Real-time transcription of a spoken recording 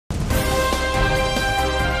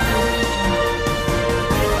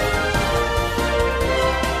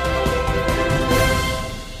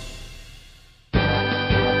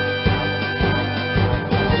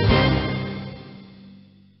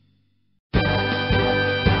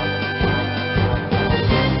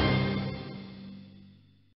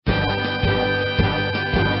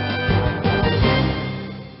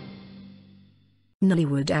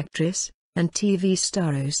Nollywood actress and TV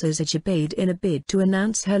star Osas Ajibade, in a bid to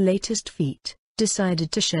announce her latest feat,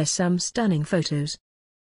 decided to share some stunning photos.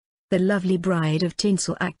 The lovely bride of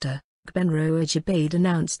tinsel actor, Ajibade,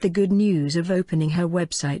 announced the good news of opening her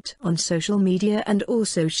website on social media and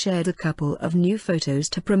also shared a couple of new photos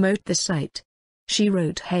to promote the site. She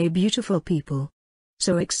wrote, "Hey beautiful people.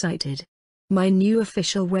 So excited. My new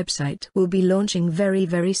official website will be launching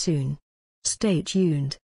very soon. Stay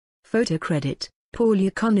tuned. Photo credit, Paul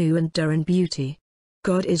Yakonu and Duran Beauty.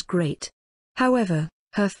 God is great." However,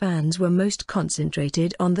 her fans were most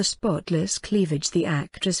concentrated on the spotless cleavage the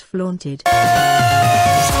actress flaunted.